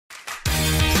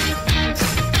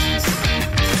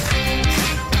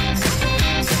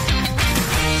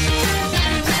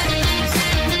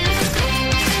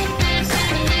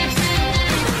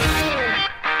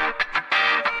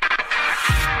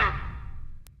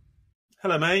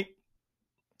Hello, mate.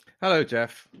 Hello,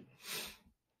 Geoff.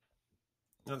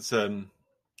 That's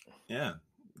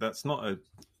that's not a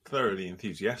thoroughly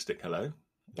enthusiastic hello.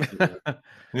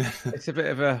 It's a bit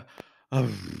of a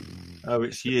Oh,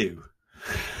 it's you.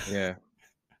 yeah.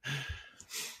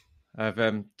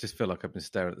 I've just feel like I've been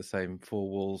staring at the same four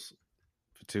walls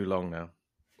for too long now.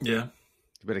 Yeah.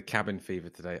 A bit of cabin fever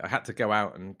today. I had to go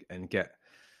out and get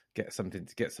something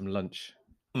to get some lunch.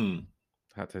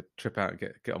 I had to trip out and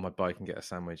get on my bike and get a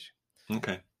sandwich.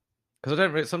 Okay. Because I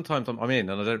don't. Sometimes I'm in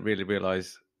and I don't really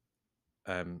realise.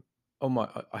 I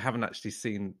haven't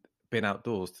actually been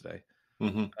outdoors today.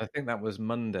 Mm-hmm. I think that was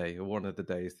Monday or one of the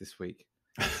days this week.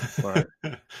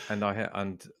 And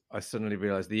I suddenly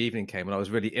realised the evening came and I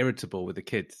was really irritable with the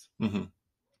kids. Mm-hmm.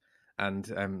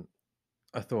 And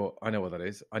I thought, I know what that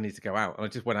is. I need to go out, and I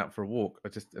just went out for a walk.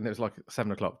 And it was like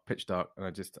 7:00, pitch dark, and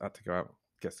I just had to go out,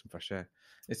 get some fresh air.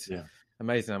 It's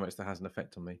amazing how much that has an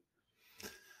effect on me.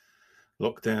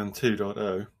 Lockdown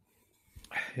 2.0.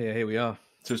 Yeah, here we are.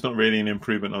 So it's not really an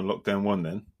improvement on Lockdown 1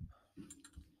 then?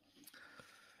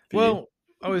 Well,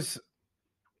 it's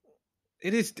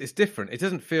different. It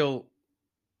doesn't feel,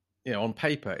 on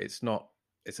paper, it's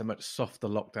a much softer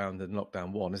lockdown than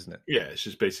Lockdown 1, isn't it? Yeah, it's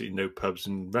just basically no pubs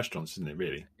and restaurants, isn't it,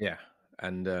 really? Yeah.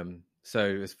 And so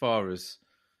as far as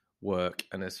work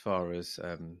and as far as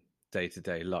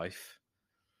day-to-day life,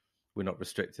 we're not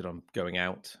restricted on going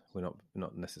out. We're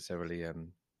not necessarily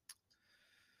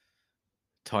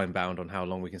time-bound on how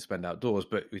long we can spend outdoors,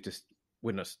 but we're just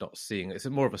not seeing. It's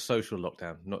more of a social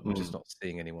lockdown, we're just not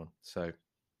seeing anyone. So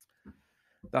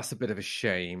that's a bit of a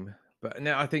shame. But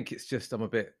now I think it's just I'm a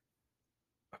bit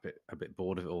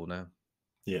bored of it all now.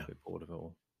 Yeah, a bit bored of it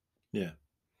all. Yeah,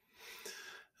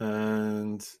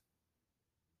 and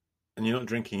you're not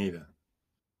drinking either.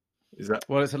 Is that?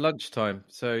 Well, it's a lunchtime,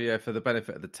 so yeah. For the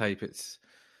benefit of the tape, it's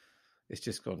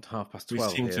just gone to 12:30. We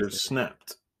seem to have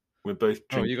snapped. We're both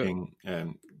drinking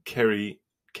Kerry.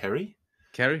 Kerry?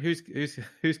 Who's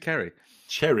Kerry?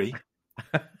 Cherry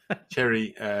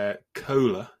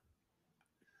cola.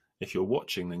 If you're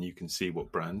watching, then you can see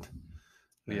what brand.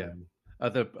 Yeah.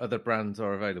 Other brands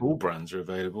are available. All brands are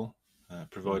available,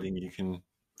 providing you can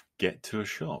get to a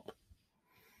shop.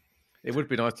 It would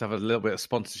be nice to have a little bit of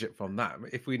sponsorship from that.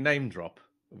 If we name drop,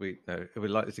 are we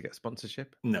likely to get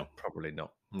sponsorship? No, probably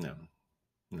not. No.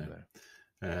 No.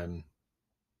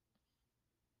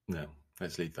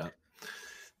 Let's leave that.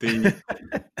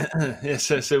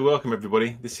 So welcome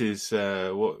everybody. This is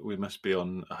what we must be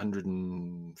on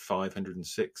 105,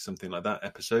 106, something like that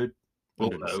episode.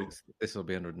 106. This will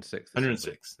be 106.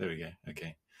 106. There we go.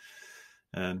 Okay.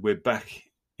 And we're back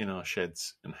in our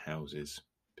sheds and houses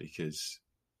because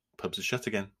pubs are shut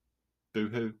again.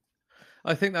 Boo-hoo.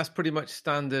 I think that's pretty much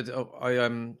standard. I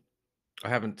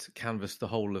haven't canvassed the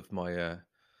whole of my a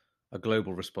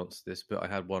global response to this, but I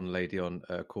had one lady on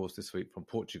a course this week from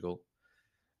Portugal,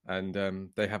 and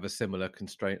they have a similar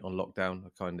constraint on lockdown,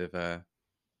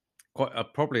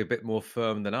 probably a bit more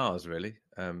firm than ours, really.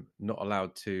 Not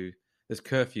allowed to. There's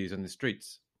curfews on the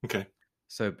streets. Okay.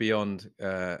 So beyond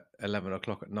 11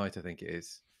 o'clock at night, I think it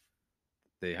is,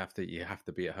 you have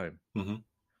to be at home. Mm-hmm.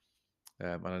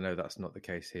 And I know that's not the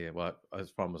case here. Well, as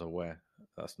far as I'm aware,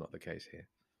 that's not the case here.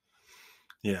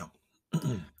 Yeah.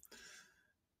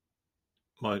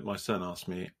 My son asked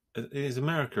me, is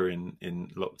America in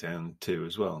lockdown too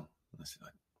as well? I said,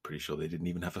 I'm pretty sure they didn't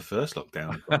even have a first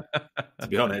lockdown. To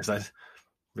be honest, I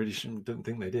really don't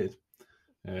think they did.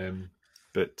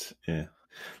 But yeah.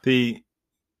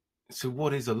 So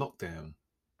what is a lockdown?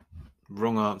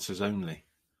 Wrong answers only.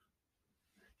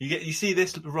 You see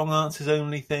this wrong answers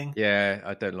only thing? Yeah,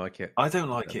 I don't like it. I don't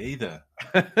like it either.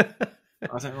 I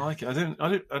don't like it.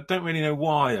 I don't really know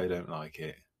why I don't like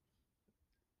it,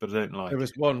 but I don't like it. There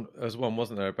was one,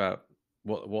 wasn't there, about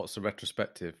what's a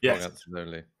retrospective? Yes. Wrong answers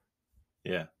only.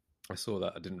 Yeah, I saw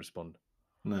that. I didn't respond.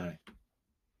 No.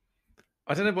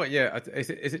 I don't know what. Yeah,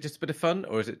 is it just a bit of fun,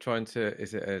 or is it trying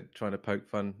to poke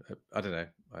fun? I don't know.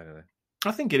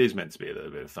 I think it is meant to be a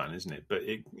little bit of fun, isn't it? But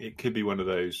it could be one of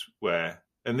those where,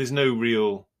 and there's no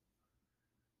real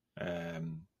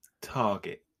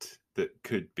target that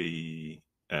could be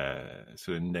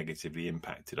sort of negatively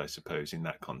impacted, I suppose, in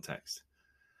that context.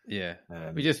 Yeah,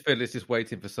 we just feel it's just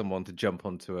waiting for someone to jump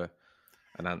onto an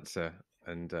answer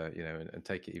and and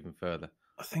take it even further.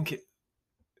 I think it.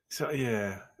 So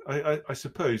yeah, I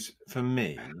suppose for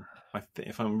me, I think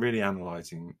if I'm really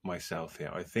analysing myself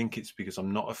here, I think it's because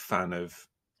I'm not a fan of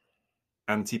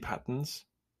anti-patterns.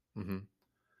 Mm-hmm.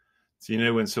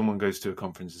 So when someone goes to a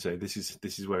conference and say this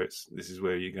is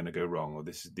where you're going to go wrong, or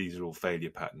these are all failure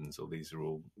patterns, or these are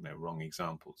all wrong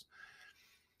examples.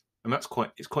 and it's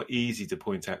quite easy to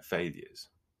point out failures,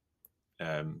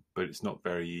 but it's not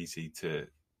very easy to.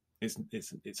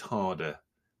 It's harder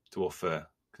to offer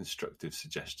constructive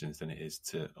suggestions than it is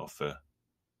to offer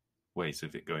ways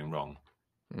of it going wrong.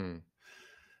 And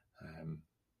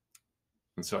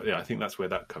so, I think that's where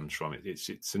that comes from.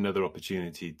 It's another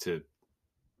opportunity to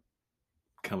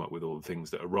come up with all the things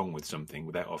that are wrong with something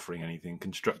without offering anything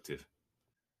constructive.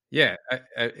 Yeah,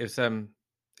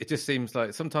 it just seems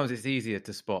like sometimes it's easier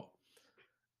to spot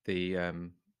the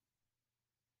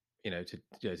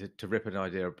to rip an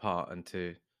idea apart and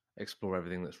to explore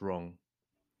everything that's wrong.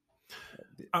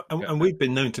 And we've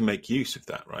been known to make use of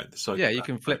that, right? Yeah, you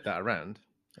can flip that around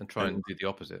and try and do the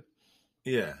opposite.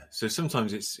 Yeah, so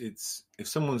sometimes it's if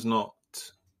someone's not,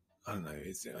 I don't know,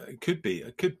 it could be.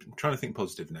 I'm trying to think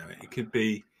positive now. It could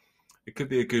be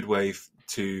a good way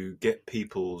to get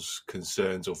people's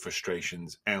concerns or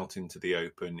frustrations out into the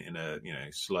open in a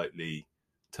slightly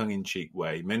tongue-in-cheek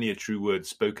way. Many a true word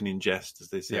spoken in jest, as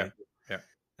they say. Yeah.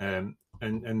 And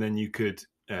then you could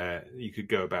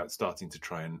go about starting to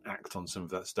try and act on some of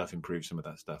that stuff, improve some of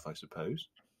that stuff. I suppose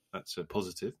that's a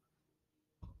positive.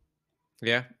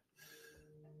 Yeah.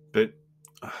 But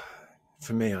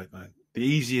for me, the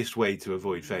easiest way to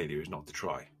avoid failure is not to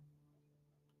try.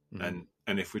 Mm-hmm.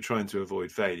 And if we're trying to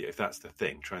avoid failure, if that's the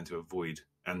thing, trying to avoid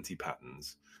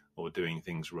anti-patterns or doing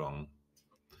things wrong,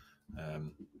 I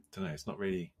don't know. It's not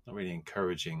really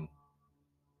encouraging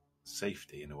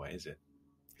safety in a way, is it?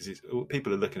 Because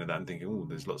people are looking at that and thinking, "Oh,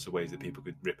 there's lots of ways that people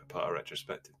could rip apart a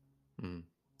retrospective."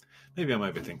 Maybe I'm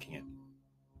overthinking it.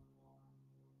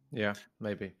 Yeah,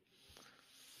 maybe.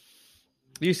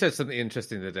 You said something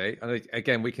interesting today, and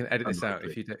again, we can edit this out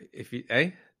if you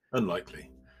Unlikely.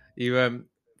 You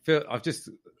Phil, I've just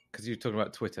because you're talking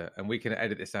about Twitter, and we can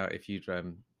edit this out if you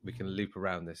we can loop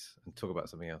around this and talk about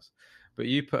something else. But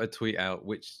you put a tweet out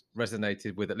which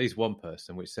resonated with at least one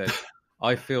person, which said,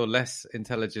 "I feel less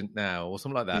intelligent now," or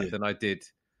something like that, than I did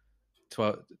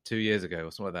 2 years ago,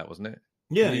 or something like that, wasn't it?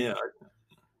 Yeah.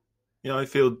 I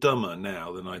feel dumber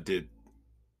now than I did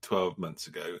 12 months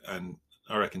ago, and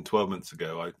I reckon 12 months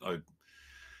ago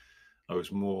I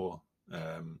was more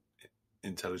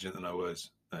intelligent than I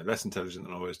was. Less intelligent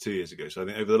than I was 2 years ago. So I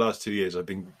think over the last 2 years, I've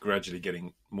been gradually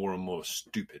getting more and more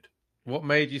stupid. What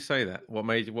made you say that? What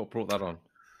brought that on?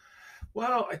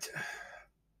 Well,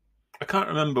 I can't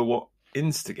remember what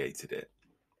instigated it,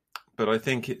 but I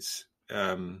think it's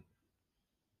a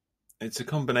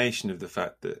combination of the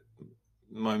fact that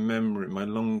my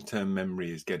long-term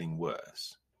memory is getting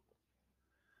worse.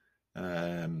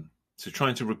 So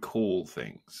trying to recall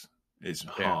things is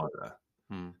harder.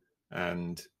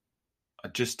 And I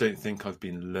just don't think I've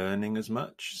been learning as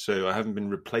much. So I haven't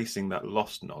been replacing that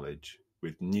lost knowledge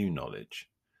with new knowledge.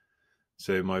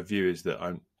 So my view is that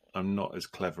I'm not as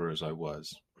clever as I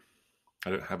was.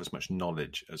 I don't have as much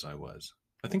knowledge as I was.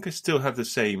 I think I still have the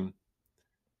same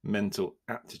mental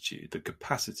aptitude, the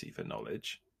capacity for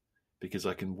knowledge, because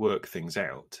I can work things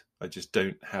out. I just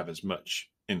don't have as much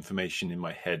information in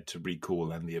my head to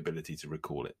recall and the ability to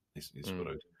recall it is what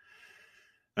I do.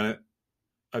 And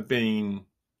I've been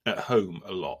at home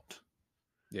a lot,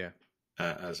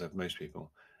 as have most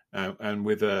people, and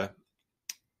with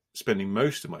spending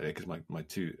most of my day, because my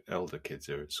two elder kids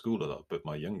are at school a lot, but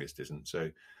my youngest isn't.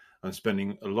 So I'm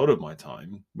spending a lot of my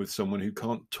time with someone who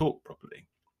can't talk properly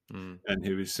and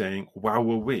who is saying "wow,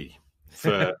 were we"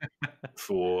 for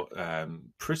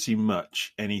pretty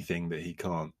much anything that he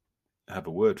can't have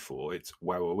a word for. It's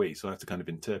 "wow, were we." So I have to kind of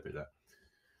interpret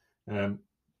that.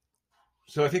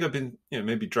 So I think I've been,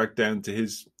 maybe dragged down to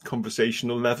his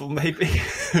conversational level, maybe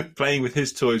playing with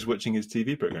his toys, watching his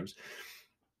TV programs.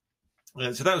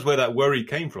 So that was where that worry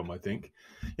came from. I think,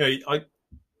 I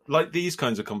like these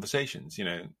kinds of conversations.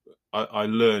 I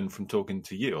learn from talking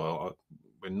to you.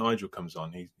 When Nigel comes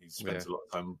on, he spends a lot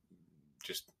of time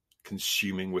just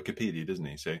consuming Wikipedia, doesn't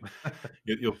he? So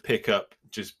you'll pick up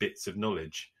just bits of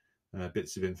knowledge,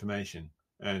 bits of information.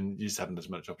 And you just haven't as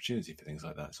much opportunity for things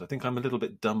like that. So I think I'm a little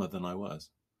bit dumber than I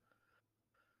was.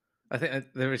 I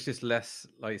think there is just less,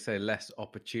 like you say, less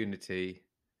opportunity.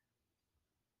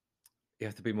 You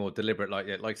have to be more deliberate,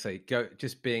 like say,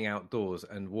 just being outdoors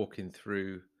and walking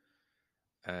through,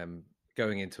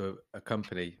 going into a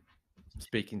company,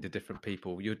 speaking to different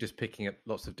people. You're just picking up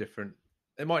lots of different.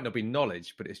 It might not be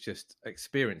knowledge, but it's just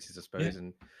experiences, I suppose,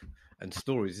 and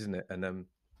stories, isn't it? And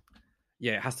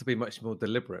it has to be much more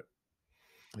deliberate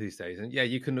these days. And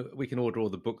we can order all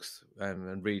the books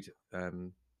and read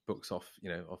books off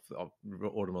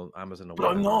order them on Amazon or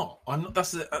whatever. I'm not.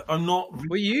 I'm not.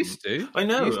 We used to. I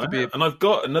know. And I've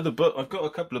got another book. I've got a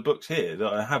couple of books here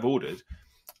that I have ordered.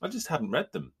 I just haven't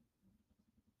read them.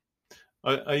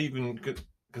 I even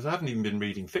because I haven't even been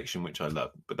reading fiction, which I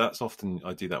love, but that's often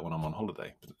I do that when I'm on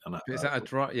holiday. And But is that a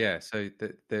dry? Yeah. So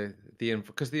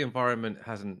because the environment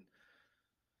hasn't.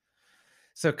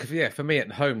 So yeah, for me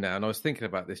at home now, and I was thinking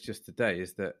about this just today,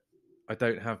 is that I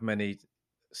don't have many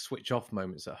switch off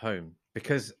moments at home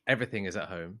because everything is at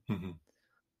home. Mhm.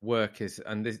 Work is,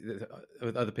 and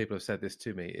other people have said this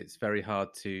to me. It's very hard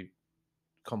to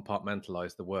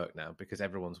compartmentalize the work now because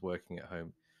everyone's working at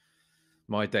home.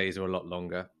 My days are a lot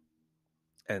longer,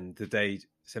 and the day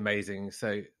is amazing.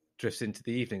 So drifts into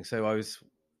the evening. So I was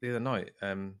the other night.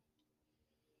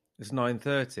 It's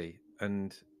 9:30,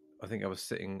 and I think I was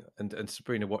sitting, and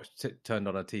Sabrina turned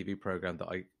on a TV program that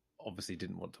I obviously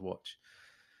didn't want to watch.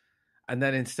 And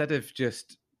then instead of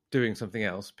just doing something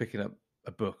else, picking up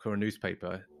a book or a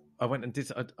newspaper, I went and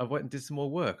did some more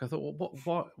work. I thought,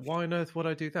 well, why on earth would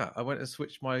I do that? I went and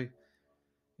switched my,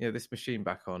 this machine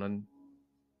back on, and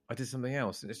I did something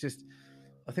else. And it's just,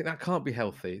 I think that can't be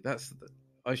healthy.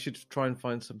 I should try and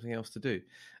find something else to do.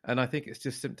 And I think it's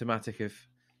just symptomatic of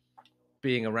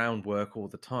being around work all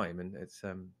the time, and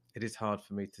it is hard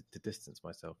for me to distance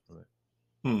myself from it.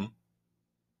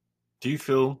 Do you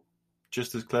feel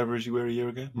just as clever as you were a year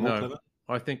ago? More clever?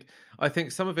 I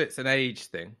think some of it's an age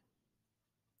thing.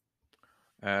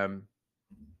 I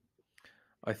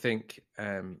think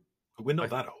But we're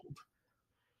not that old.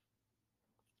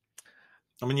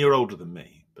 I mean, you're older than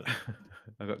me, but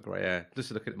I've got grey hair.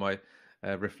 Just looking at my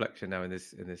reflection now in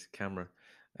this camera,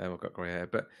 I've got grey hair.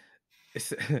 But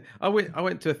it's I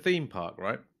went to a theme park,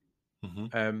 right?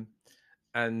 Mm-hmm.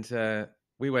 And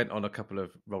we went on a couple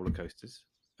of roller coasters.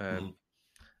 And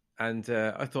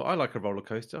I thought, I like a roller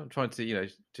coaster. I'm trying to,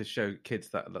 to show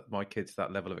my kids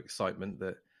that level of excitement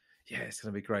that, yeah, it's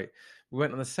going to be great. We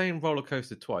went on the same roller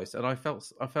coaster twice, and I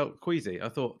felt queasy. I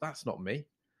thought, that's not me.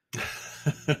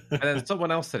 And then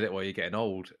someone else said it, well, you're getting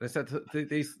old. And I said,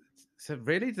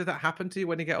 really? Did that happen to you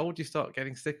when you get old? You start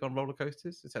getting sick on roller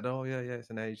coasters? I said, oh, yeah, it's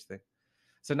an age thing.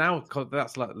 So now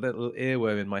that's like a little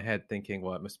earworm in my head thinking,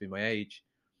 well, it must be my age.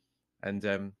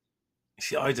 And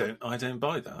see, I don't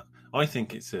buy that. I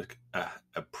think it's a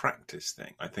practice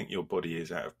thing. I think your body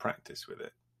is out of practice with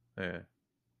it. Yeah,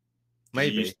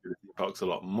 maybe you used to do the parks a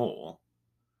lot more.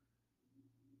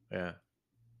 Yeah,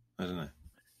 I don't know.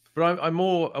 But I'm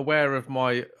more aware of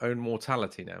my own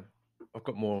mortality now. I've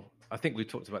got more. I think we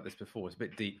talked about this before. It's a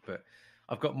bit deep, but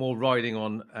I've got more riding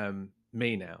on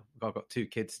me now. I've got 2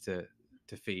 kids to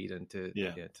feed and to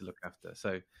look after.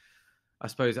 So I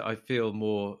suppose I feel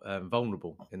more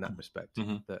vulnerable in that respect.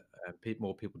 Mm-hmm. That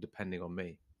more people depending on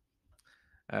me.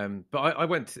 But I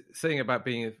went saying about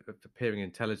appearing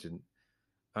intelligent.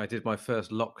 I did my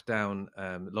first lockdown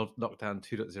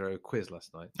 2.0 quiz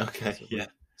last night. Okay, yeah.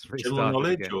 General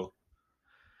knowledge, or?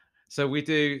 So we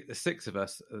do 6 of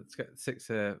us,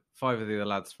 5 of the other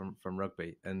lads from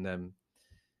rugby, and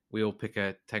we all pick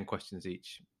 10 questions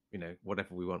each.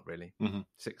 Whatever we want, really. Mm-hmm.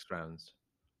 6 rounds,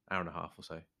 hour and a half or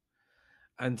so.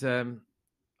 And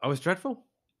I was dreadful.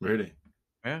 Really?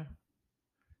 Yeah.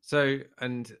 So,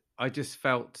 and I just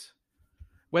felt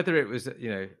whether it was,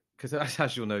 because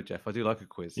as you'll know, Geoff, I do like a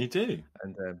quiz. You do,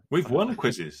 and we've won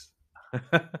quizzes.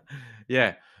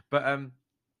 Yeah, but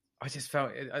I just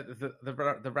felt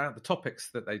the topics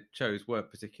that they chose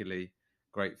weren't particularly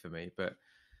great for me. But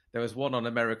there was one on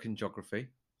American geography,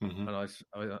 mm-hmm.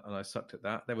 and I sucked at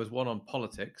that. There was one on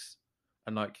politics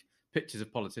and like pictures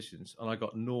of politicians, and I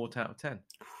got 0 out of 10.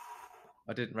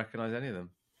 I didn't recognise any of them.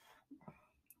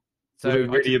 So they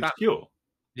were really obscure.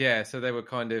 Yeah, so they were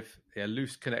kind of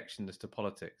loose connections to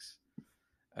politics,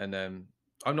 and I'm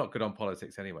not good on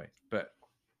politics anyway. But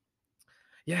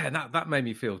yeah, that made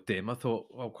me feel dim. I thought,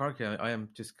 well, crikey, I am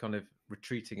just kind of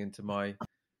retreating into my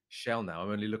shell now.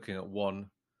 I'm only looking at one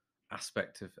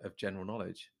aspect of general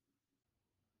knowledge.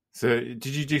 So, did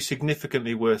you do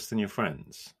significantly worse than your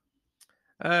friends?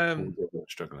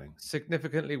 Struggling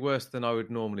significantly worse than I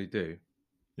would normally do.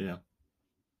 Yeah.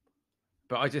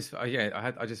 But I just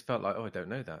felt like, I don't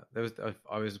know that.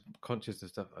 I was conscious of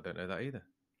stuff. I don't know that either.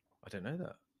 I don't know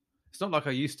that. It's not like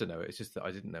I used to know it. It's just that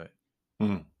I didn't know it.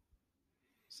 Mm.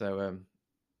 So,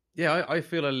 I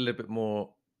feel a little bit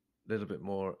more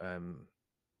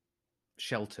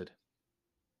sheltered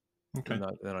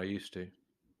than I used to.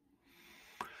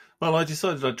 Well, I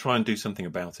decided I'd try and do something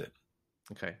about it.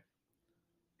 Okay.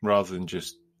 Rather than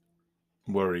just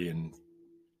worry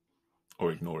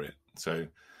or ignore it. So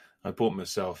I bought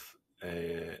myself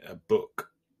a book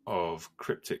of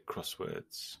cryptic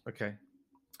crosswords. Okay.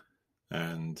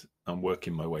 And I'm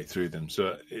working my way through them.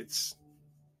 So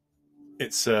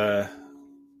it's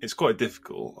quite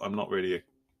difficult. I'm not really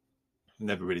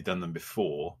never really done them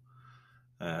before.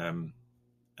 And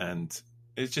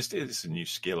it's a new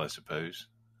skill, I suppose,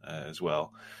 as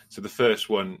well. So the first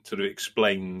one sort of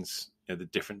explains the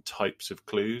different types of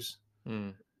clues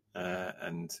and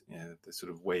the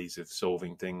sort of ways of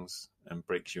solving things, and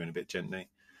breaks you in a bit gently.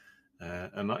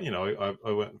 And I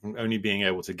went from only being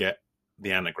able to get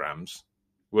the anagrams,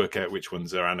 work out which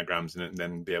ones are anagrams, and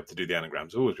then be able to do the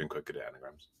anagrams. I've always been quite good at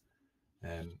anagrams.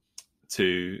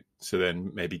 So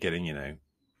then maybe getting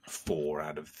 4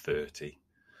 out of 30.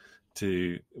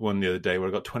 To one the other day where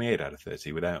I got 28 out of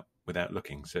 30 without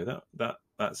looking. So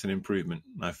that's an improvement.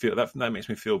 I feel that makes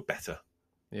me feel better.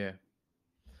 Yeah,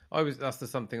 that's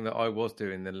something that I was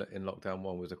doing in lockdown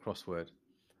 1 was a crossword,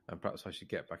 and perhaps I should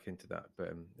get back into that. But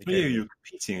again, you were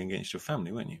competing against your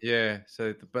family, weren't you? Yeah.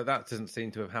 So, but that doesn't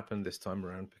seem to have happened this time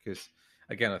around because,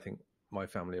 again, I think my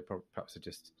family perhaps are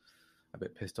just a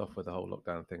bit pissed off with the whole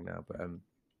lockdown thing now. But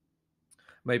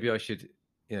maybe I should,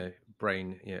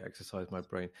 exercise my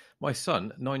brain. My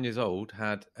son, 9 years old,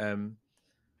 had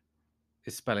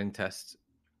his spelling test,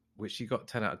 which he got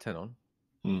 10 out of 10 on.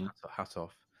 Hat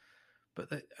off.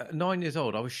 But at 9 years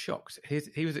old, I was shocked.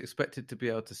 He was expected to be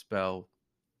able to spell.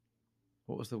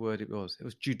 What was the word it was? It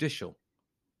was judicial.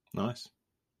 Nice.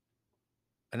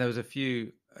 And there was a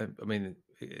few.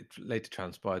 It later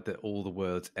transpired that all the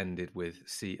words ended with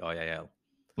CIAL,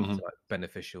 so like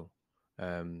beneficial,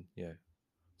 that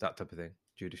type of thing,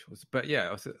 judicial. But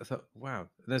yeah, I thought, wow.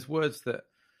 And there's words that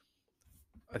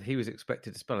he was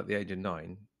expected to spell at the age of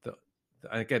 9.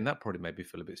 And again, that probably made me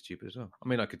feel a bit stupid as well. I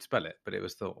mean, I could spell it, but it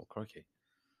was thought, oh, crikey,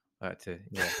 I had to.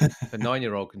 Yeah, a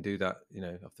 9-year-old can do that,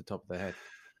 off the top of their head.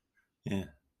 Yeah,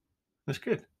 that's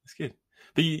good. That's good.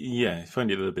 But you find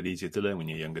it a little bit easier to learn when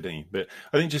you're younger, don't you? But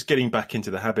I think just getting back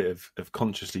into the habit of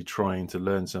consciously trying to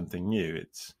learn something new,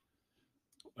 it's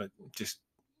just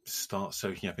start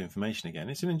soaking up information again.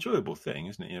 It's an enjoyable thing,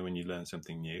 isn't it? When you learn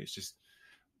something new, it's just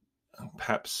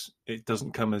perhaps it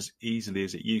doesn't come as easily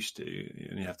as it used to,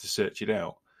 and you have to search it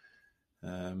out.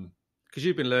 Because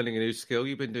you've been learning a new skill.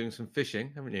 You've been doing some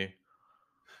fishing, haven't you?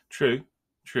 True.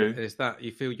 Is that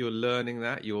you feel you're learning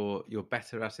that you're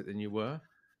better at it than you were?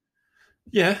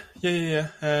 Yeah.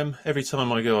 Every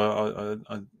time I go,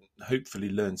 I hopefully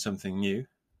learn something new.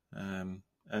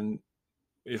 And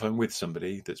if I'm with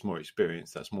somebody that's more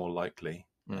experienced, that's more likely.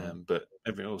 But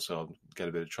also I'll get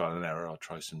a bit of trial and error. I'll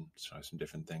try some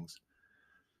different things.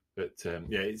 But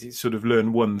it's sort of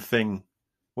learn one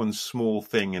small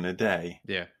thing in a day.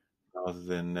 Yeah. Rather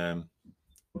than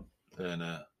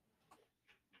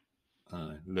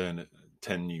learn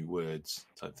 10 new words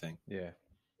type thing. Yeah.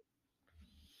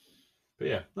 But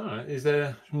yeah, all right. Is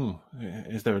there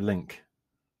a link?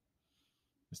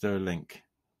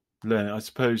 Learn. I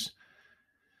suppose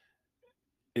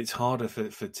it's harder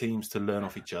for teams to learn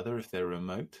off each other if they're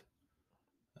remote,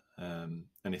 and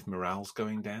if morale's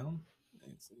going down.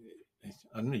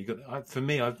 I don't know. For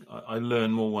me, I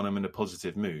learn more when I'm in a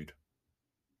positive mood.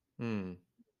 Well,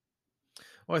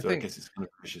 I think guess it's kind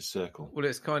of a vicious circle. Well,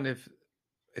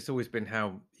 it's always been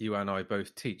how you and I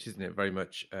both teach, isn't it? Very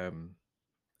much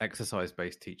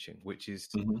exercise-based teaching, which has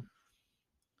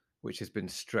been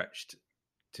stretched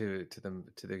to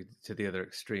the other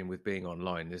extreme with being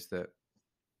online. Is that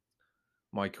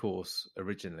my course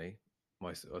originally?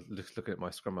 Looking at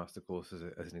my Scrum Master course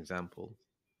as an example,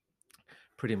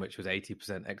 pretty much was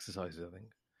 80% exercises, I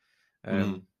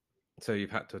think. So you've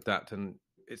had to adapt, and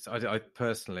I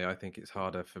personally, I think it's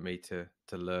harder for me to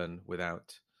learn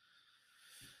without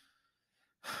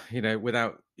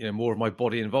more of my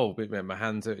body involved. My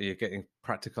hands you're getting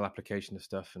practical application of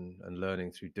stuff and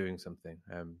learning through doing something.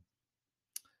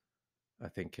 I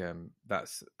think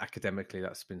that's academically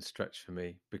that's been stretched for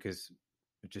me because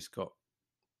I've just got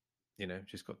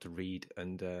to read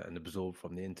and absorb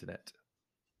from the internet,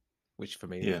 which for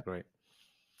me is great.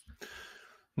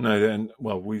 No, then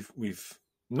we've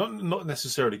not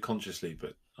necessarily consciously,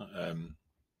 but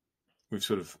we've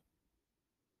sort of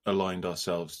aligned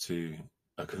ourselves to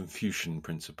a Confucian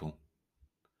principle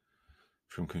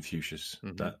from Confucius.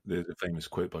 That there's a famous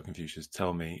quote by Confucius: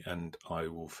 "Tell me, and I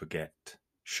will forget.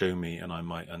 Show me, and I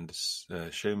might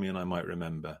show me, and I might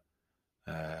remember.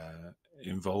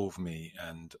 Involve me,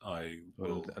 and I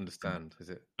will understand." Is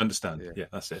it understand? Yeah,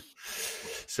 that's it.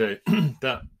 So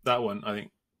that one, I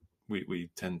think we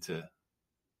tend to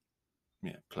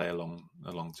play along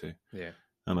to. Yeah,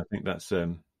 and I think that's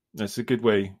a good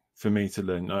way for me to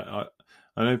learn.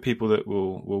 I know people that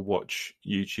will watch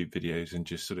YouTube videos and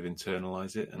just sort of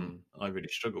internalize it, and I really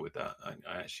struggle with that.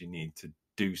 I actually need to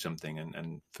do something,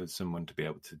 and for someone to be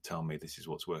able to tell me this is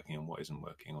what's working and what isn't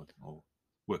working, or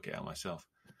work it out myself,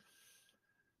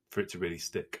 for it to really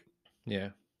stick. Yeah.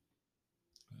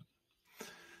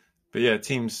 But yeah,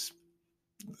 teams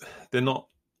they're not.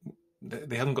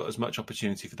 They haven't got as much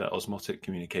opportunity for that osmotic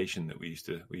communication that we used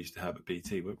to have at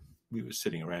BT. We were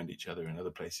sitting around each other in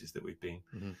other places that we've been.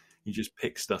 Mm-hmm. You just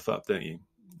pick stuff up, don't you?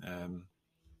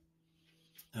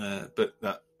 But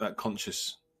that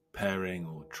conscious pairing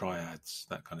or triads,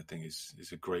 that kind of thing, is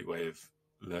a great way of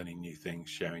learning new things,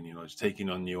 sharing new knowledge, taking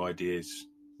on new ideas,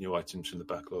 new items from the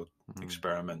backlog,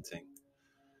 experimenting.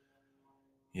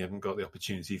 You haven't got the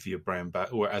opportunity for your brown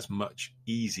bag, or as much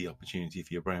easy opportunity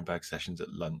for your brown bag sessions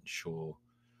at lunch, or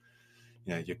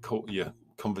your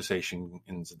conversation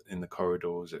in the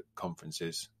corridors at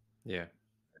conferences. Yeah,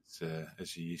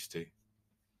 as you used to.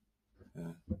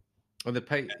 And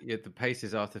the pace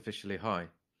is artificially high,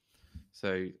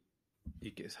 so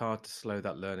it's hard to slow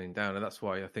that learning down, and that's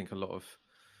why I think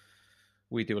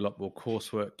we do a lot more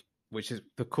coursework, which is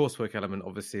the coursework element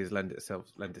obviously has lend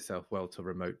itself well to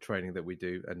remote training that we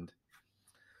do, and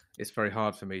it's very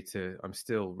hard for me I'm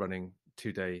still running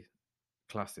 2-day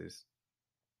classes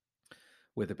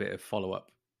with a bit of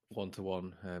follow-up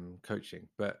one-to-one coaching,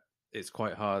 but it's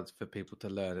quite hard for people to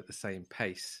learn at the same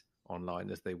pace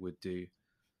online as they would do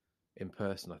in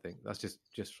person. I think that's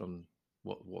just from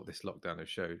what this lockdown has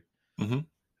showed.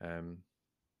 Mm-hmm.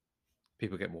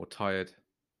 People get more tired,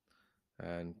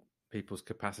 and people's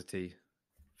capacity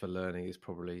for learning is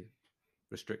probably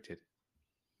restricted.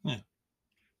 Yeah.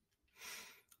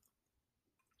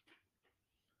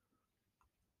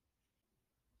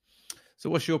 So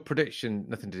what's your prediction?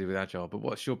 Nothing to do with Agile, but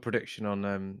what's your prediction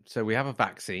on so we have a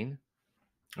vaccine.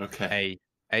 Okay.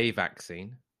 A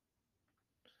vaccine.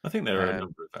 I think there are a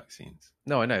number of vaccines.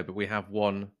 No, I know, but we have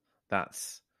one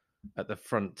that's at the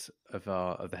front of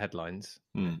the headlines,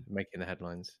 making the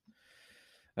headlines.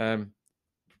 And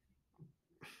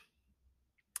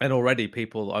already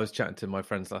I was chatting to my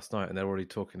friends last night, and they're already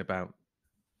talking about,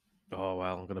 oh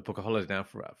well, I'm going to book a holiday now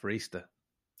for Easter.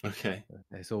 Okay,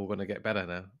 it's all going to get better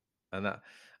now,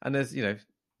 and there's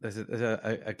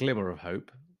a glimmer of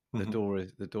hope. The door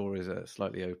is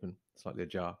slightly open, slightly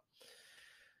ajar.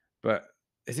 But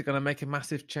is it going to make a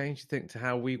massive change, you think, to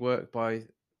how we work by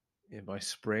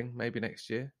spring, maybe next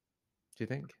year? Do you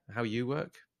think how you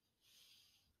work?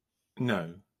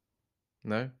 No.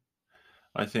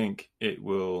 I think it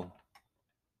will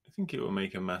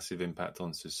make a massive impact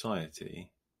on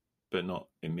society, but not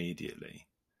immediately.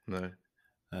 No.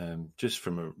 Just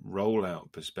from a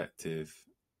rollout perspective,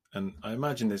 and I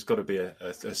imagine there's got to be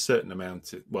a certain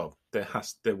amount.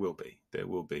 There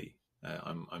will be.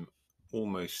 I'm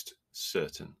almost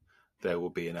certain there will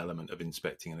be an element of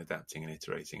inspecting and adapting and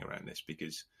iterating around this,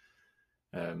 because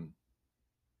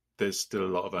there's still a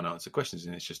lot of unanswered questions,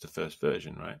 and it's just the first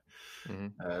version, right?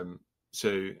 Mm-hmm.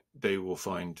 So they will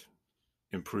find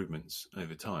improvements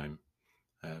over time,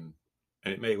 and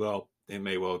it may well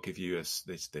give you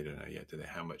they don't know yet, do they,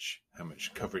 how much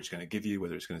coverage it's going to give you,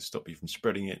 whether it's going to stop you from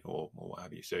spreading it or what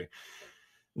have you. So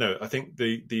no, I think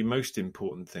the most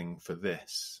important thing for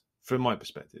this, from my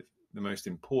perspective, the most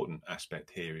important aspect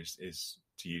here is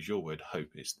to use your word, hope.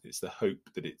 It's the hope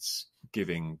that it's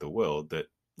giving the world that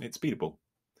it's beatable.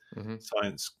 Mm-hmm.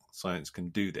 Science can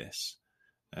do this,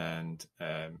 and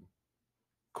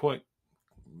quite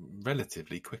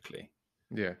relatively quickly.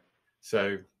 Yeah.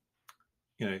 So,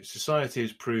 society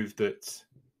has proved that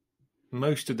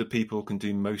most of the people can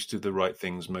do most of the right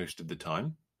things most of the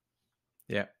time.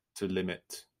 Yeah. To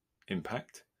limit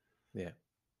impact. Yeah.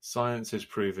 Science has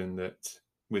proven that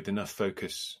with enough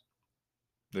focus,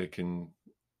 they can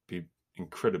be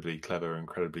incredibly clever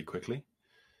incredibly quickly.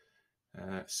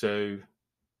 So,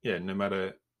 no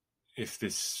matter if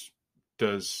this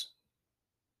does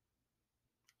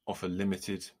offer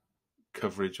limited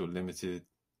coverage or limited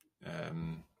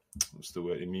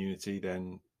immunity,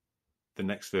 then the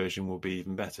next version will be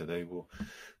even better.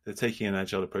 They're taking an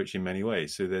agile approach in many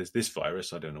ways. So there's this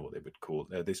virus, I don't know what they would call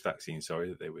this vaccine,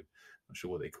 that they would, I'm not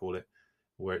sure what they call it,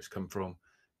 where it's come from,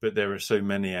 but there are so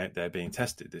many out there being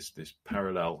tested, this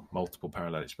multiple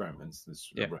parallel experiments.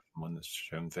 There's a Russian one that's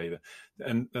shown favor,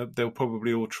 and they'll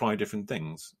probably all try different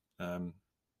things.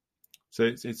 So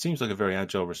it seems like a very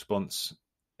agile response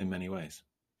in many ways.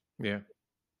 Yeah.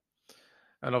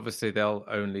 And obviously they'll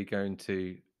only going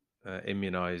to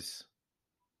immunize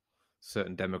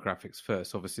certain demographics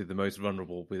first. Obviously the most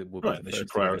vulnerable will be right. They should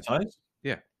prioritize.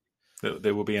 Yeah.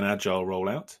 There will be an agile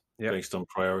rollout based on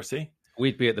priority.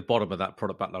 We'd be at the bottom of that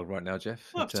product backlog right now, Geoff.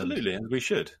 Well, absolutely, and we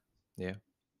should. Yeah.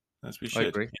 As we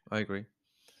should. I agree.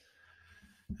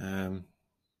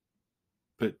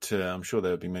 But I'm sure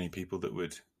there would be many people that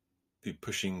would be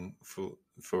pushing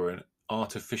for an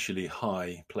artificially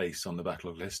high place on the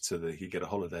backlog list so that you get a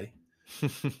holiday.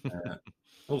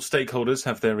 All stakeholders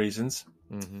have their reasons.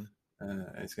 Mm-hmm.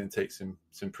 It's going to take some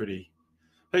pretty.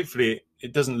 Hopefully,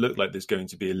 it doesn't look like there's going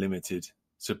to be a limited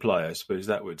supply. I suppose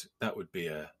that would be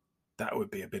a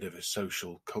bit of a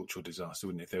social cultural disaster,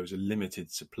 wouldn't it? If there was a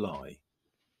limited supply.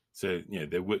 So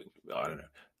there would, I don't know,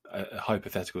 a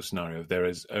hypothetical scenario. There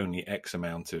is only X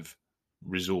amount of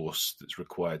resource that's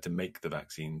required to make the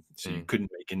vaccine, so you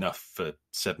couldn't make enough for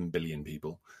 7 billion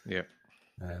people. Yeah.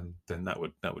 Then that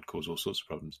would cause all sorts of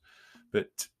problems.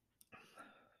 But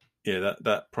yeah,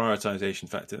 that prioritization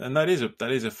factor, and that is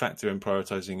a factor in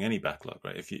prioritizing any backlog,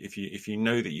 right? If you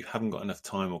know that you haven't got enough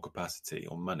time or capacity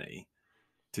or money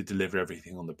to deliver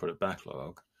everything on the product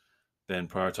backlog, then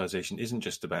prioritization isn't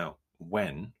just about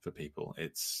when for people;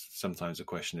 it's sometimes a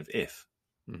question of if.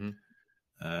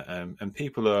 And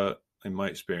people are, in my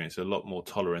experience, a lot more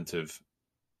tolerant of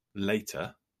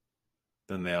later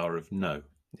than they are of no.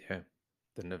 Yeah,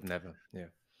 than of never. Yeah.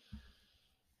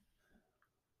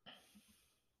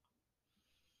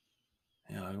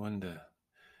 Yeah, I wonder.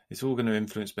 It's all going to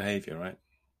influence behaviour, right?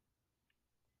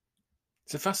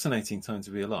 It's a fascinating time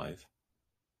to be alive.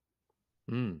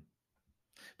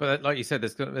 But like you said,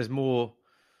 there's more.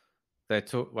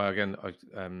 Well, again,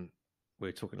 we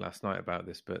were talking last night about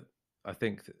this, but I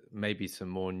think that maybe some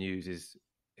more news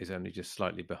is only just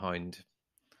slightly behind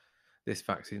this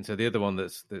vaccine. So the other one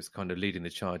that's kind of leading the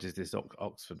charge is this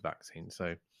Oxford vaccine.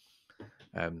 So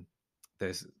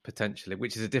there's potentially,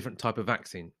 which is a different type of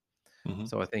vaccine.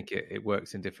 So I think it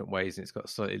works in different ways, and it's got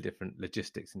slightly different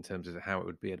logistics in terms of how it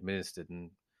would be administered, and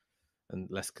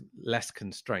less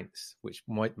constraints, which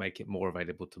might make it more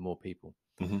available to more people.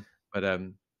 But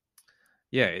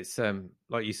yeah, it's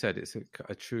like you said, it's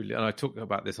a truly, and I talk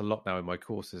about this a lot now in my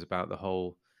courses about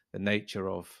the nature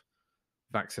of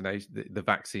vaccination, the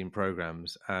vaccine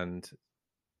programs, and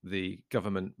the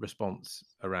government response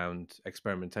around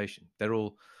experimentation. They're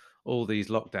all these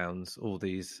lockdowns, all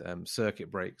these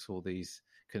circuit breaks, all these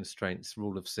constraints,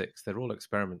 rule of six. They're all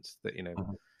experiments that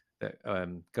that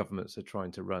governments are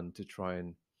trying to run to try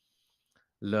and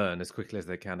learn as quickly as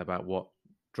they can about what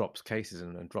drops cases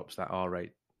and drops that R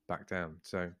rate back down.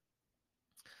 So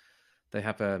they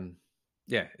have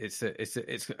it's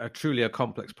a truly a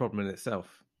complex problem in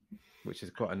itself, which is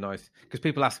quite a nice, because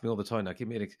people ask me all the time now,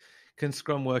 can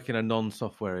Scrum work in a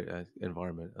non-software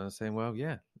environment? And I'm saying, well,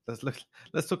 yeah,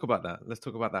 let's talk about that. Let's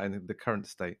talk about that in the current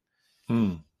state.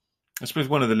 I suppose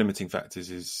one of the limiting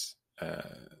factors is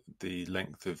the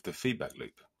length of the feedback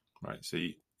loop, right? So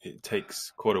it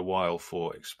takes quite a while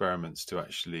for experiments to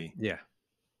actually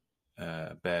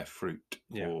bear fruit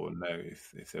or know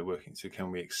if they're working. So can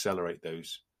we accelerate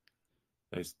those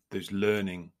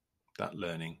learning,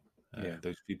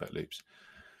 those feedback loops?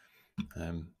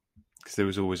 Because there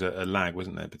was always a lag,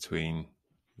 wasn't there, between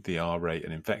the R rate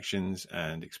and infections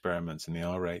and experiments and the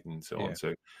R rate and so on.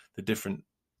 So the different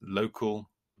local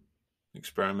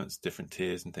experiments, different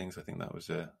tiers and things, I think that was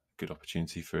a good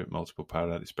opportunity for multiple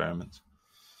parallel experiments.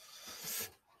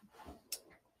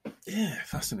 Yeah,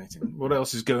 fascinating. What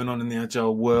else is going on in the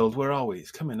Agile world? Where are we?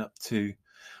 It's coming up to,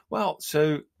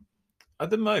 so at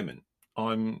the moment,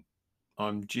 I'm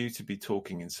due to be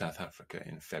talking in South Africa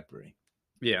in February.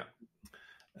 Yeah.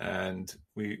 And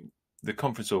the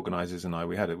conference organisers and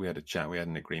we had a chat. We had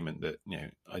an agreement that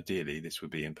ideally this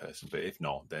would be in person, but if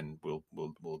not, then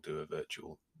we'll do a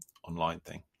virtual online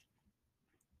thing.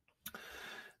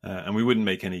 And we wouldn't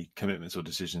make any commitments or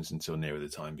decisions until nearer the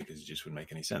time because it just wouldn't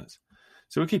make any sense.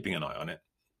 So we're keeping an eye on it.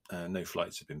 No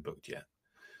flights have been booked yet.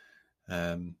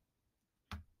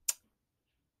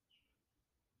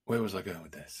 Where was I going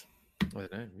with this? I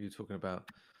don't know. You were talking about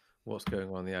what's going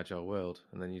on in the Agile world,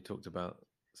 and then you talked about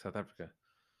South Africa.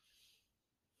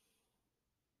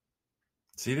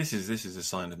 See, this is a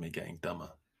sign of me getting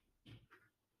dumber.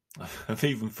 I've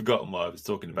even forgotten what I was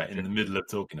talking about in the middle of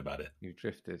talking about it. You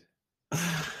drifted.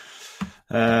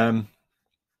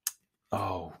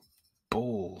 Oh,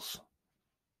 balls.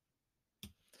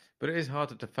 But it is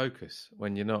harder to focus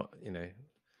when you're not,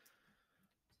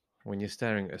 when you're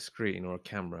staring at a screen or a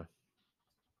camera.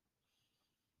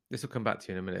 This will come back to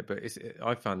you in a minute, but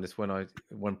I found this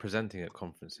when presenting at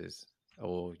conferences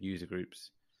or user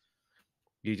groups,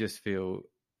 you just feel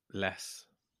less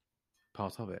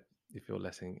part of it. You feel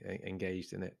less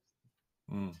engaged in it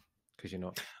because you're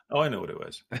not. Oh, I know what it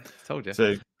was. Told you.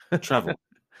 So travel.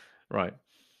 Right.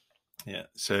 Yeah.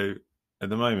 So at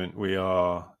the moment we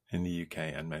are in the UK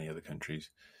and many other countries.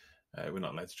 We're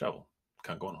not allowed to travel.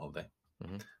 Can't go on holiday.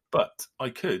 But I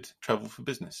could travel for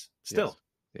business still.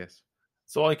 Yes.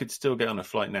 So I could still get on a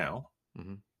flight now,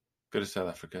 go to South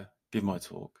Africa, give my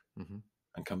talk,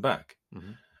 and come back.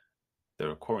 There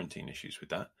are quarantine issues with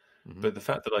that. But the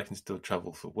fact that I can still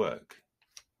travel for work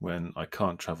when I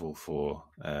can't travel for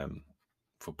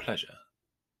for pleasure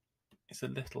is a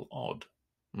little odd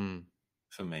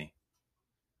for me.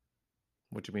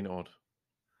 What do you mean odd?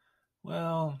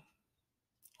 Well,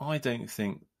 I don't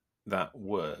think that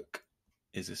work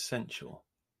is essential.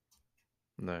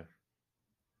 No.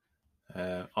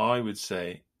 I would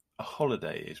say a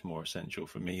holiday is more essential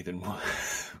for me than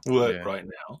work right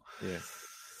now.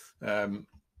 Yeah.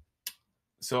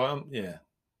 So yeah.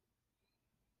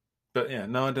 But yeah,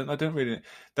 no, I don't really.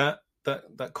 That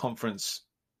conference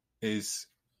is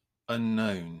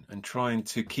unknown, and trying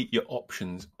to keep your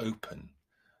options open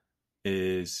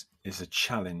is a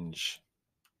challenge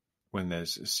when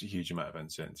there's a huge amount of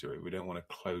uncertainty. We don't want to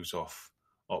close off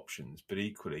options, but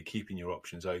equally keeping your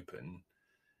options open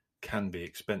can be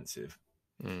expensive.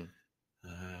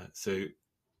 So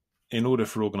in order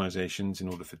for organizations, in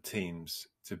order for teams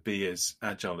to be as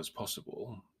agile as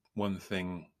possible, one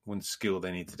skill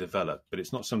they need to develop, but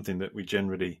it's not something that we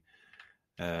generally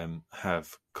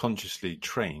have consciously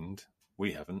trained,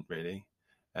 we haven't really,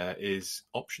 is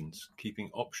options,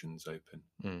 keeping options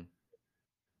open.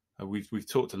 We've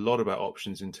talked a lot about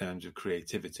options in terms of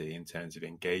creativity, in terms of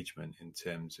engagement, in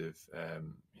terms of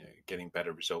getting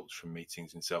better results from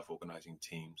meetings and self-organizing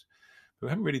teams. But we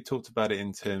haven't really talked about it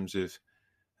in terms of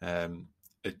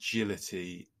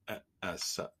agility as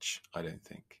such, I don't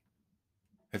think.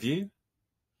 Have you?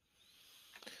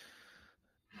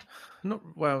 Not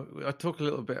well. I talk a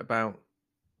little bit about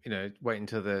waiting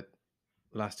until the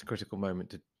last critical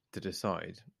moment to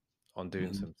decide on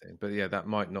doing something. But yeah, that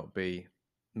might not be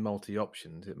multi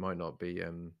options. It might not be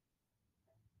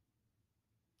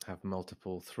have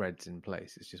multiple threads in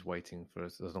place. It's just waiting for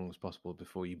as long as possible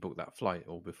before you book that flight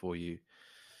or before you.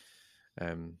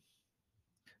 But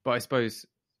I suppose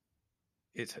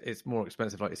it's more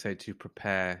expensive, like you say, to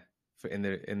prepare for in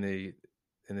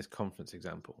this conference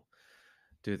example.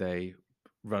 Do they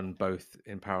run both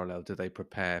in parallel? Do they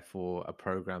prepare for a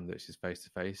program that's just face to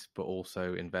face, but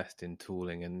also invest in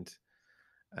tooling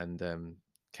and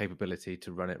capability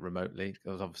to run it remotely?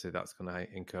 Because obviously that's going to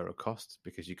incur a cost,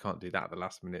 because you can't do that at the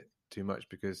last minute too much,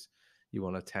 because you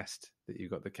want to test that you've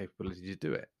got the capability to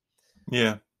do it.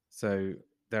 Yeah. So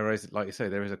there is, like you say,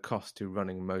 there is a cost to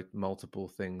running multiple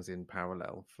things in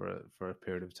parallel for a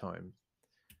period of time.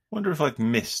 I wonder if I've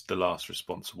missed the last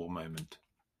responsible moment.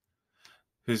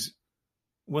 Because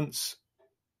once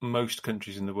most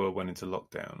countries in the world went into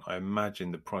lockdown, I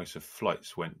imagine the price of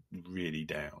flights went really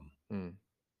down.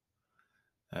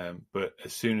 But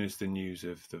as soon as the news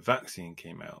of the vaccine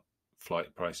came out,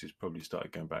 flight prices probably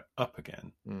started going back up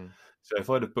again. So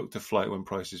if I'd have booked a flight when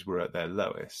prices were at their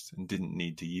lowest and didn't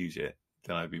need to use it,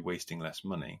 then I'd be wasting less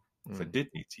money. If I did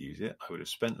need to use it, I would have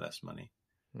spent less money.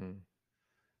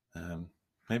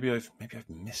 Maybe I've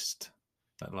missed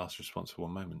that last responsible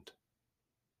moment.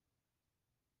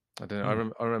 I don't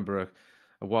know. I remember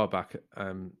a while back.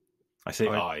 The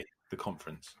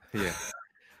conference. Yeah,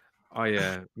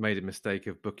 I made a mistake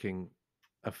of booking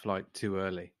a flight too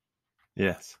early.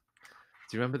 Yes.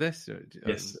 Do you remember this?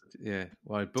 Yes. Yeah.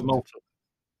 Well, I booked.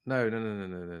 No.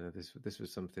 This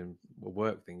was something, a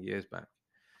work thing years back.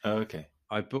 Oh, okay.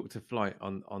 I booked a flight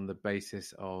on the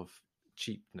basis of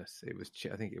cheapness. It was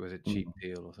I think it was a cheap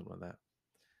deal or something like that.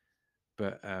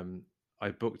 But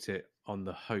I booked it on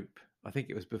the hope. I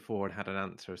think it was before I'd had an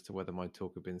answer as to whether my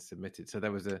talk had been submitted. So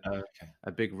there was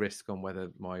a big risk on whether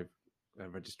my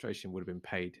registration would have been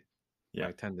paid. My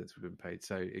attendance would have been paid.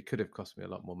 So it could have cost me a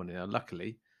lot more money. Now,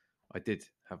 luckily, I did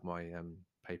have my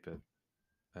paper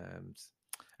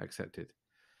accepted.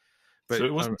 But so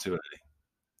it wasn't too early.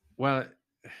 Well,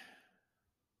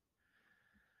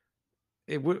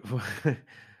 it would.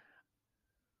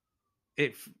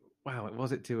 It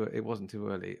wasn't too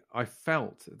early. I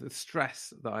felt the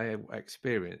stress that I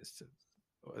experienced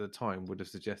at the time would have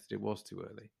suggested it was too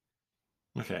early.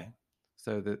 Okay.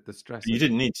 So the stress. You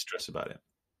didn't need to stress about it.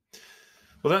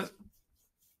 Well,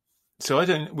 so I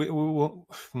don't.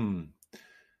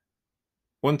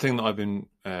 One thing that I've been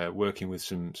working with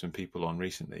some people on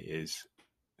recently is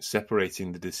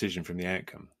separating the decision from the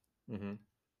outcome.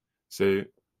 So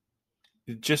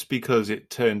just because it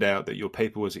turned out that your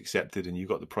paper was accepted and you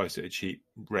got the price at a cheap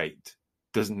rate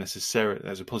doesn't necessarily,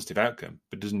 as a positive outcome,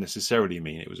 but doesn't necessarily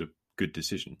mean it was a good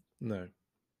decision. No.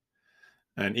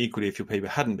 And equally, if your paper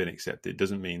hadn't been accepted,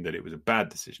 doesn't mean that it was a bad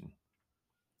decision.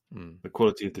 The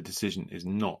quality of the decision is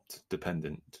not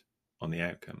dependent on the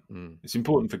outcome. It's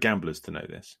important for gamblers to know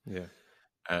this. Yeah.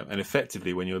 And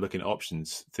effectively, when you're looking at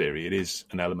options theory, it is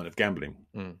an element of gambling.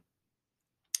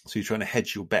 So you're trying to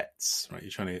hedge your bets, right?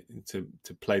 You're trying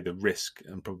to play the risk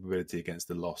and probability against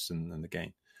the loss and the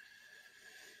gain.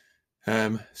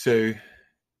 So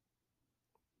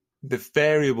the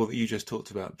variable that you just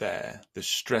talked about there, the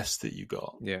stress that you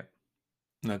got, Yeah.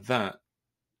 now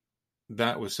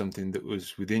that was something that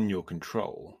was within your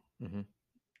control. Mm-hmm.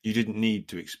 You didn't need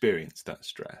to experience that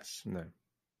stress. No.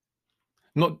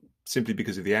 Not simply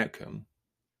because of the outcome,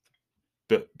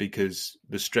 but because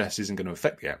the stress isn't going to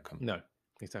affect the outcome. No,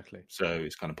 exactly. So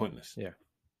it's kind of pointless. Yeah.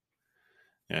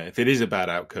 If it is a bad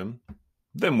outcome,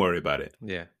 then worry about it.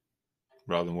 Yeah.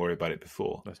 Rather than worry about it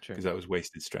before. That's true. Because that was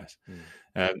wasted stress.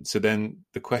 Mm. So then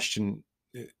the question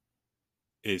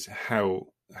is how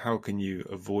can you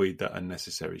avoid that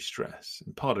unnecessary stress?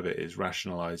 And part of it is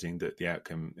rationalizing that the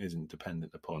outcome isn't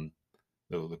dependent upon,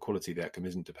 the quality of the outcome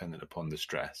isn't dependent upon the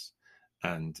stress.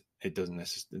 And it doesn't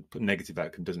necessarily, negative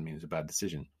outcome doesn't mean it's a bad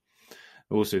decision.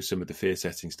 Also, some of the fear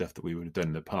setting stuff that we would have done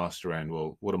in the past around,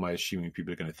 well, what am I assuming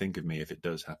people are going to think of me if it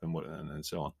does happen, and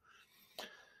so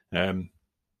on.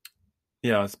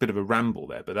 Yeah, it's a bit of a ramble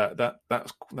there, but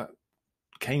that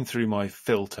came through my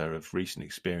filter of recent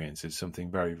experience as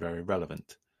something very, very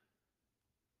relevant.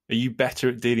 Are you better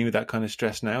at dealing with that kind of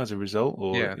stress now as a result,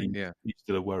 or are you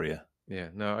still a worrier? Yeah,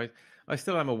 no, I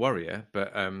still am a worrier,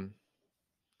 but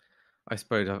I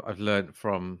suppose I've learned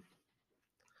from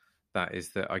that is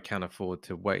that I can afford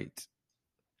to wait.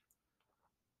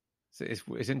 So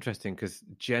it's interesting because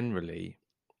generally,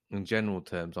 in general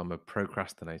terms, I'm a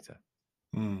procrastinator.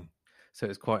 Mm. So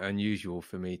it's quite unusual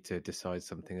for me to decide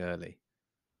something early.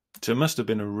 So it must have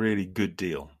been a really good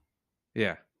deal.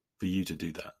 Yeah. For you to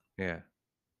do that. Yeah.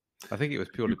 I think it was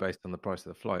purely based on the price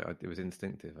of the flight. It was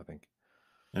instinctive, I think.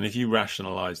 And if you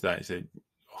rationalize that, you say,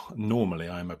 normally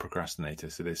I'm a procrastinator,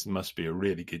 so this must be a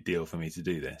really good deal for me to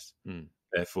do this. Mm.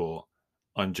 Therefore,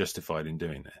 I'm justified in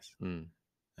doing this.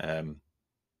 Mm.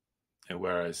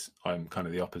 Whereas I'm kind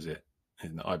of the opposite.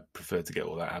 I prefer to get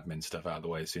all that admin stuff out of the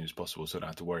way as soon as possible so I don't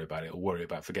have to worry about it or worry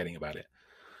about forgetting about it.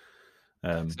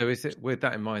 So is it, with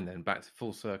that in mind then, back to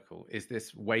full circle, is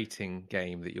this waiting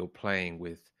game that you're playing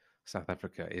with South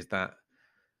Africa, are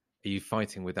you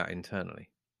fighting with that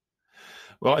internally?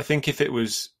 Well, I think if it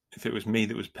was me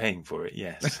that was paying for it,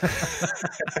 yes.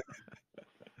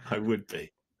 I would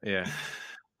be. Yeah.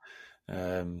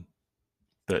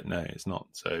 But no, it's not.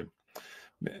 So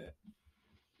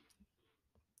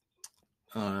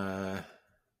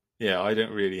yeah, I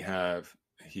don't really have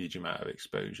a huge amount of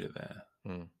exposure there.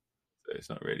 So it's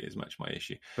not really as much my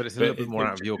issue. But it's a little bit more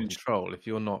out of your control. If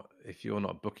you're not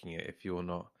booking it,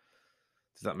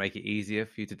 does that make it easier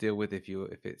for you to deal with if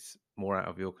it's more out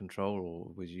of your control,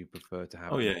 or would you prefer to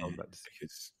have control of that decision?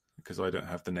 Because I don't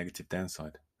have the negative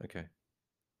downside. Okay.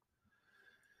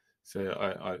 So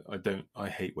I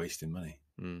hate wasting money.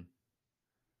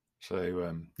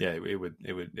 So yeah, it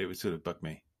would sort of bug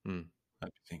me.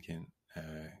 I'd be thinking,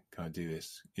 can I do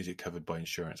this? Is it covered by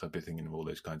insurance? I'd be thinking of all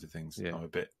those kinds of things. Yeah. I'm a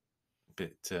bit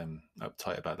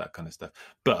uptight about that kind of stuff.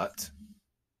 But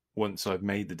once I've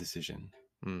made the decision,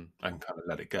 I can kind of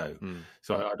let it go.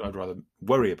 So I'd rather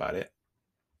worry about it,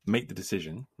 make the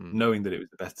decision, knowing that it was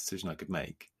the best decision I could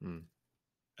make.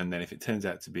 And then if it turns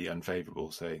out to be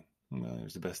unfavorable, say, well, it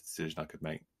was the best decision I could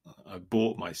make. I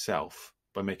bought myself,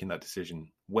 by making that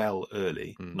decision well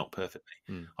early, not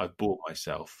perfectly, I've bought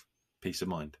myself peace of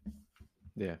mind.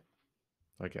 Yeah,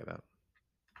 I get that.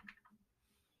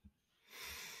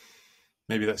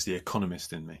 Maybe that's the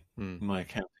economist in me, my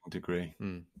accounting degree.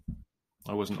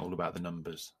 I wasn't all about the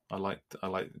numbers. I liked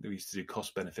we used to do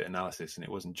cost benefit analysis, and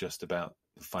it wasn't just about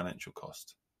the financial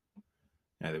cost.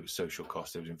 There was social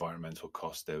cost, there was environmental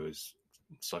cost, there was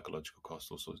psychological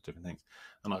cost, all sorts of different things.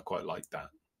 And I quite liked that.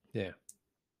 Yeah.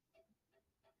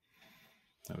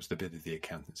 That was the bit of the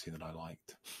accountancy that I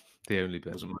liked. The only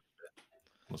bit.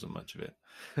 Wasn't much of it.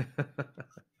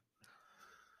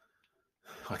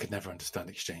 I could never understand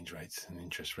exchange rates and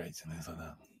interest rates and things like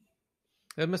that.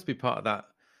 There must be part of that,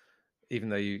 even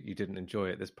though you didn't enjoy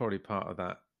it. There's probably part of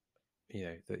that,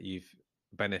 that you've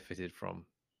benefited from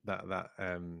that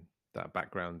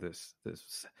background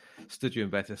that's stood you in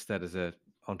better stead as a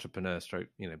entrepreneur, stroke,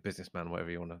 businessman, however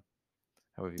you want to.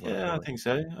 Yeah, I think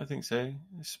so.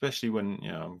 Especially when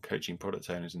I'm coaching product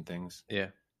owners and things.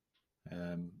 Yeah.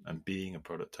 And being a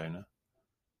product owner,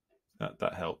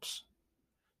 that helps,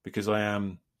 because I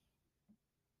am,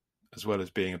 as well as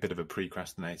being a bit of a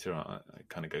procrastinator, it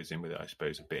kind of goes in with it, I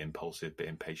suppose, a bit impulsive, a bit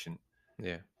impatient.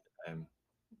 Yeah.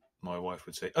 My wife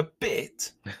would say a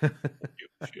bit.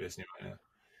 She listening right now.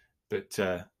 But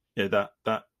yeah,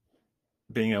 that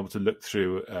being able to look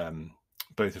through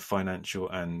both a financial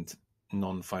and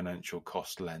non-financial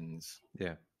cost lens,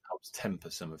 helps temper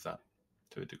some of that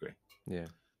to a degree. Yeah.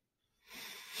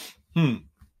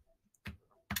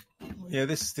 Yeah,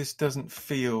 this doesn't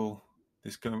feel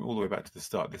this going all the way back to the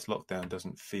start, this lockdown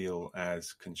doesn't feel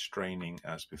as constraining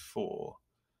as before,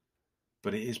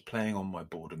 but it is playing on my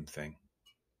boredom thing.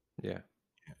 Yeah.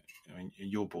 I mean,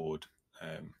 you're bored.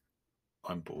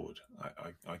 I'm bored.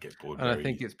 I get bored. And I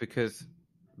think it's because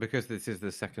this is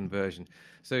the second version.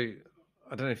 So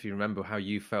I don't know if you remember how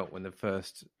you felt when the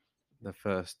first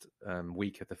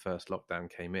week of the first lockdown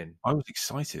came in. I was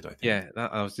excited, I think. Yeah,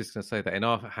 I was just going to say that in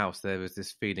our house there was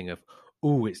this feeling of,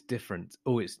 oh, it's different,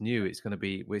 oh, it's new, it's going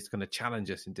to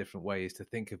challenge us in different ways to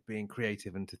think of being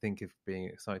creative and to think of being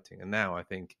exciting. And now I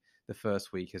think the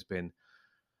first week has been,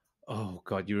 oh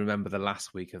God, you remember the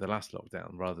last week of the last lockdown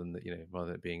rather than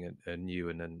it being a new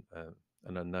and an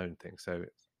unknown thing. So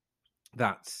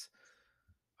that's,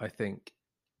 I think,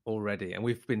 already, and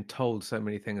we've been told so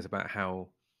many things about how,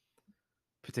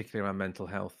 particularly around mental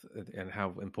health and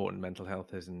how important mental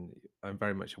health is, and I'm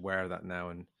very much aware of that now.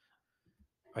 And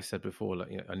I said before, like,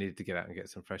 I needed to get out and get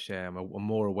some fresh air. I'm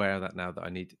more aware of that now, that I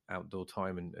need outdoor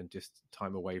time and just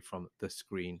time away from the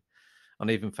screen. And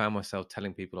I even found myself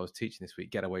telling people I was teaching this week,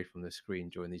 get away from the screen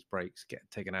during these breaks,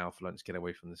 take an hour for lunch, get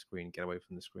away from the screen, get away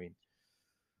from the screen.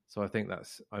 So I think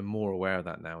I'm more aware of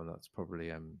that now, and that's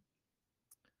probably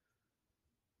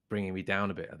bringing me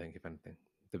down a bit, I think, if anything.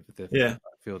 I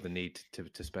feel the need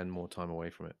to spend more time away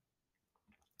from it.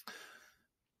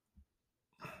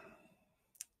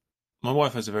 My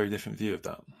wife has a very different view of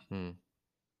that.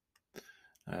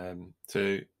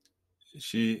 So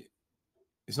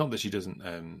it's not that she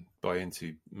doesn't buy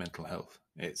into mental health.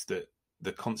 It's that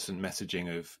the constant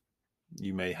messaging of,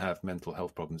 you may have mental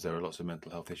health problems, there are lots of mental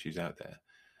health issues out there.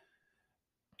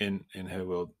 In her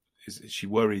world, she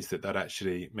worries that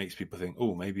actually makes people think,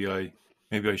 oh, maybe I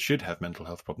should have mental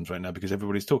health problems right now because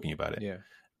everybody's talking about it. Yeah.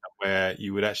 Where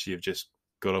you would actually have just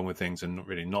got on with things and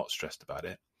not stressed about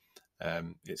it.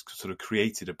 It's sort of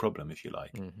created a problem, if you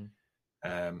like.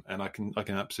 Mm-hmm. And I can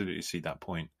absolutely see that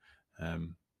point.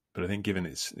 But I think given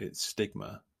its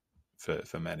stigma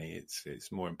for many,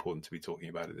 it's more important to be talking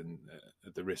about it than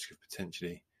at the risk of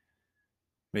potentially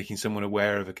making someone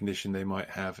aware of a condition they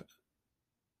might have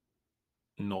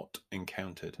not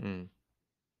encountered.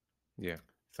 Yeah.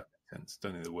 If that makes sense.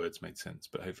 Don't think the words made sense,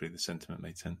 but hopefully the sentiment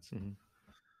made sense. Mm-hmm.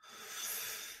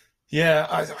 Yeah,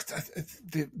 I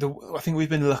think we've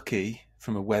been lucky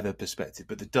from a weather perspective,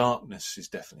 but the darkness is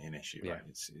definitely an issue, right?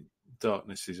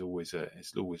 Darkness is always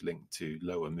linked to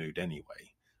lower mood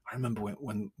anyway. I remember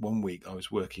when one week I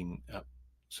was working up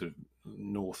sort of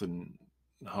northern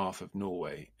half of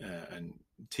Norway and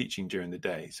teaching during the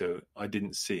day, so I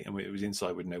didn't see, and it was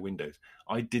inside with no windows.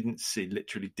 I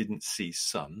literally didn't see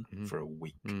sun for a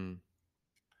week.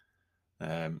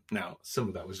 Now, some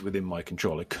of that was within my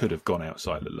control. I could have gone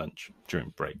outside at lunch during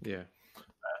break,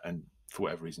 and for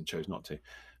whatever reason chose not to.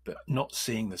 But not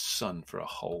seeing the sun for a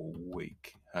whole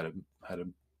week had a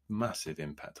massive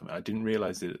impact on me. I didn't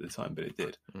realize it at the time, but it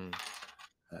did.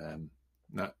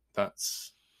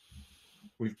 That's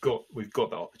we've got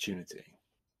that opportunity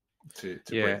to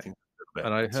break things a little bit.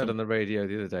 And I heard on the radio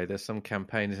the other day, there's some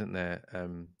campaign, isn't there,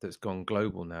 that's gone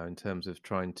global now in terms of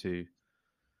trying to.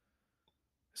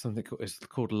 It's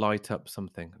called Light Up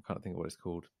something. I can't think of what it's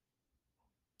called,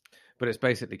 but it's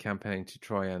basically campaigning to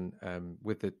try and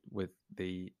with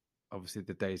the obviously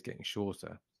the days getting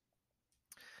shorter.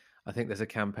 I think there's a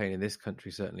campaign in this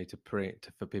country certainly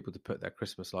for people to put their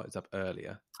Christmas lights up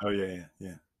earlier. Oh yeah.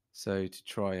 So to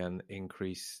try and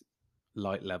increase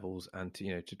light levels and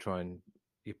to try and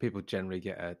people generally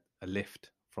get a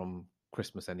lift from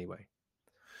Christmas anyway.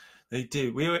 They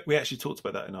do. We actually talked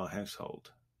about that in our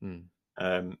household.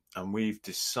 And we've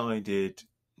decided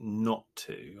not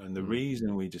to. And the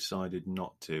reason we decided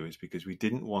not to is because we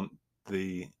didn't want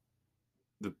the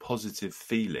positive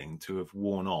feeling to have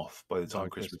worn off by the time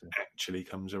Christmas actually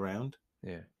comes around.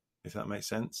 Yeah. If that makes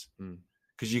sense.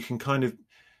 Because you can kind of,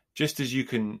 just as you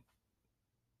can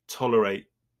tolerate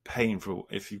pain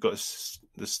if you've got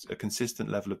a consistent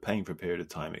level of pain for a period of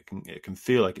time, it can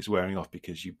feel like it's wearing off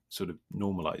because you sort of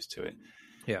normalize to it.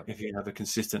 Yeah. If you have a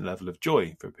consistent level of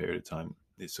joy for a period of time,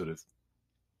 it's sort of,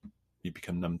 you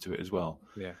become numb to it as well.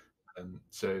 Yeah.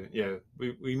 So yeah,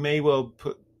 we may well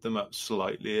put them up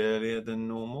slightly earlier than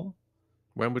normal.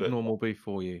 When would normal be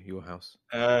for you, your house?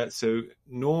 So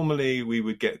normally we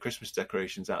would get Christmas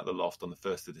decorations out of the loft on the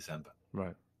 1st of December.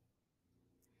 Right.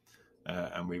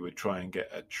 And we would try and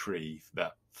get a tree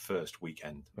that first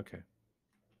weekend. Okay.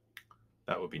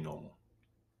 That would be normal.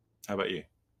 How about you?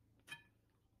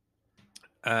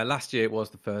 Last year it was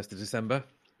the 1st of December,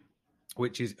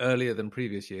 which is earlier than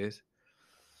previous years.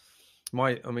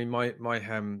 My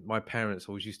parents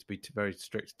always used to be very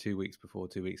strict 2 weeks before,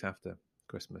 2 weeks after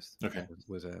Christmas. Okay.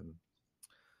 Was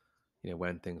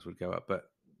when things would go up. But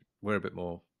we're a bit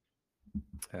more,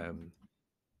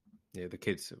 the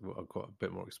kids are quite a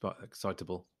bit more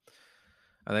excitable,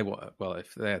 and they want, well,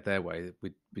 if they're their way,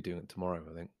 we'd be doing it tomorrow,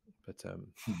 I think. But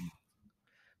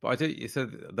but I do. So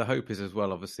the hope is as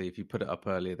well. Obviously, if you put it up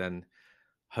earlier, then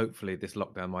hopefully this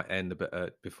lockdown might end a bit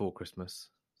before Christmas.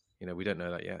 We don't know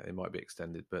that yet. It might be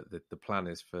extended, but the plan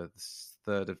is for the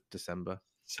 3rd of December.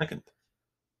 2nd.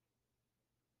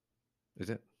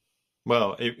 Is it?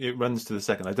 Well, it runs to the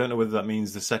 2nd. I don't know whether that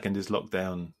means the 2nd is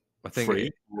lockdown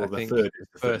free, or the 3rd is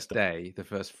the first day. The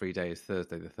first free day is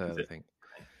Thursday the 3rd, I think.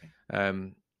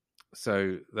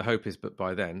 So the hope is, but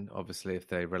by then, obviously, if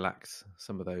they relax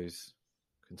some of those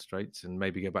constraints and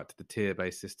maybe go back to the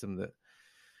tier-based system, that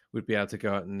we'd be able to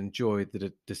go out and enjoy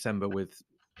the December with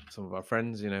some of our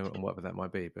friends, and whatever that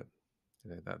might be. But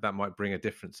that might bring a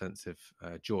different sense of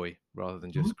joy rather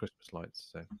than just Christmas lights.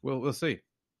 So we'll see.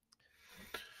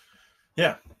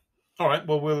 Yeah. All right.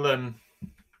 Well,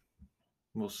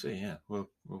 we'll see. Yeah, we'll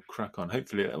crack on.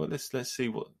 Hopefully, let's see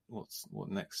what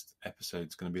next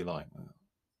episode's going to be like.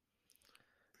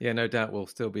 Yeah, no doubt we'll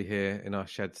still be here in our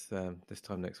sheds this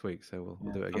time next week. So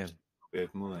we'll do it again. We'll be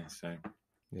open all day, so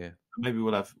yeah, maybe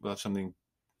we'll have something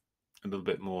a little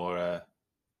bit more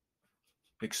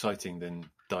exciting than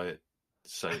diet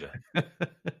soda.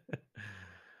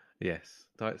 Yes,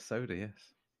 diet soda.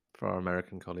 Yes, for our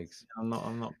American colleagues. I'm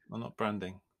not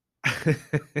branding.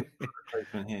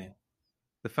 Here.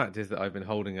 The fact is that I've been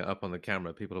holding it up on the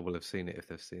camera. People will have seen it if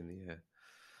they've seen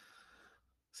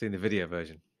the video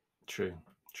version. True.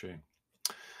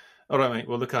 All right, mate.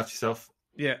 Well, look after yourself.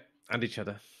 Yeah, and each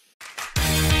other.